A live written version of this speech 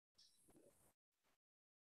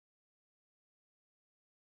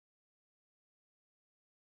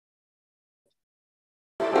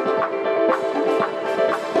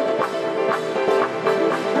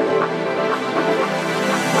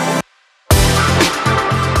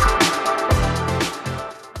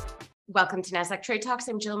Welcome to Nasdaq Trade Talks.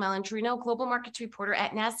 I'm Jill Malandrino, Global Markets Reporter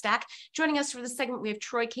at Nasdaq. Joining us for this segment, we have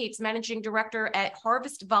Troy Cates, Managing Director at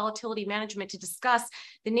Harvest Volatility Management, to discuss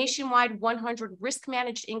the Nationwide-100 Risk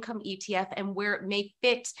Managed Income ETF and where it may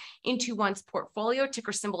fit into one's portfolio,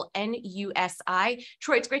 ticker symbol NUSI.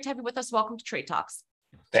 Troy, it's great to have you with us. Welcome to Trade Talks.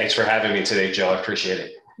 Thanks for having me today, Jill. I appreciate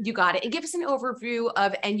it. You got it. And give us an overview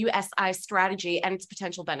of NUSI strategy and its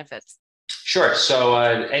potential benefits. Sure. So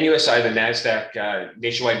NUSI, the Nasdaq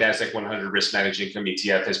Nationwide Nasdaq 100 Risk Managed Income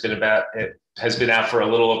ETF, has been out for a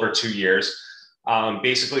little over 2 years.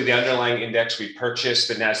 Basically, the underlying index, we purchased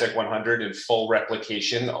the Nasdaq 100 in full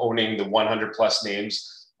replication, owning the 100 plus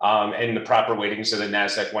names and the proper weightings of the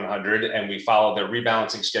Nasdaq 100, and we follow the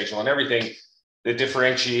rebalancing schedule and everything. The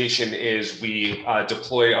differentiation is we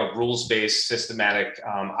deploy a rules-based systematic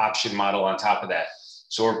option model on top of that.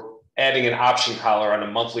 So we're adding an option collar on a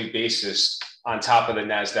monthly basis on top of the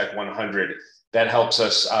Nasdaq 100. That helps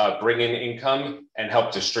us bring in income and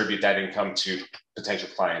help distribute that income to potential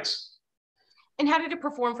clients. And how did it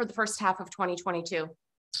perform for the first half of 2022?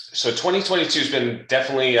 So 2022 has been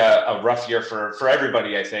definitely a rough year for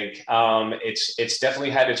everybody, I think. It's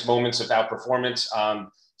definitely had its moments of outperformance.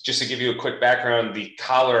 Just to give you a quick background, the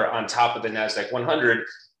collar on top of the Nasdaq 100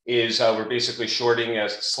 is we're basically shorting a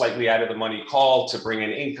slightly out of the money call to bring in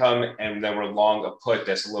income, and then we're long a put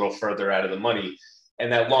that's a little further out of the money.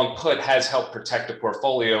 And that long put has helped protect the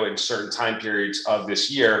portfolio in certain time periods of this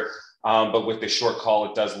year, but with the short call,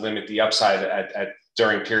 it does limit the upside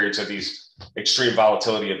during periods of these extreme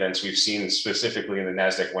volatility events we've seen specifically in the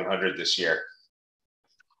Nasdaq 100 this year.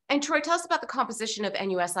 And Troy, tell us about the composition of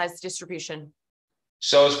NUSI's distribution.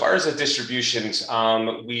 So as far as the distributions,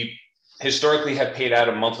 we historically have paid out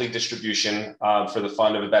a monthly distribution for the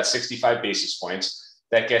fund of about 65 basis points.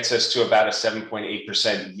 That gets us to about a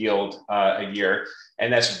 7.8% yield a year.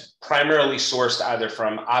 And that's primarily sourced either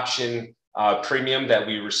from option premium that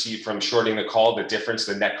we receive from shorting the call, the difference,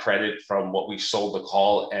 the net credit from what we sold the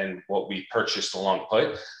call and what we purchased the long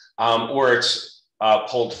put, or it's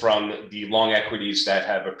pulled from the long equities that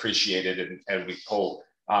have appreciated and we pull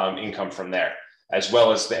income from there, as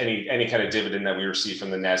well as any kind of dividend that we receive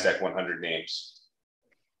from the Nasdaq 100 names.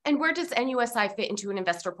 And where does NUSI fit into an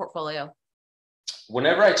investor portfolio?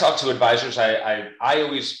 Whenever I talk to advisors, I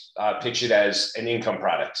always pitch it as an income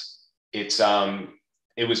product.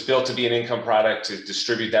 It was built to be an income product to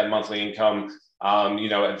distribute that monthly income.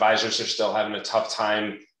 Advisors are still having a tough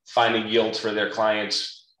time finding yield for their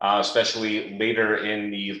clients, especially later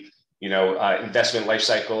in the investment life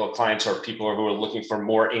cycle of clients or people who are looking for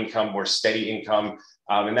more income, more steady income.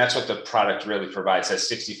 And that's what the product really provides. That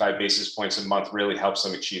 65 basis points a month really helps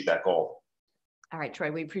them achieve that goal. All right,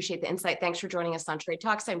 Troy, we appreciate the insight. Thanks for joining us on Trade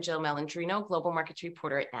Talks. I'm Jill Malandrino, Global Markets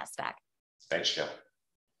Reporter at Nasdaq. Thanks, Jill.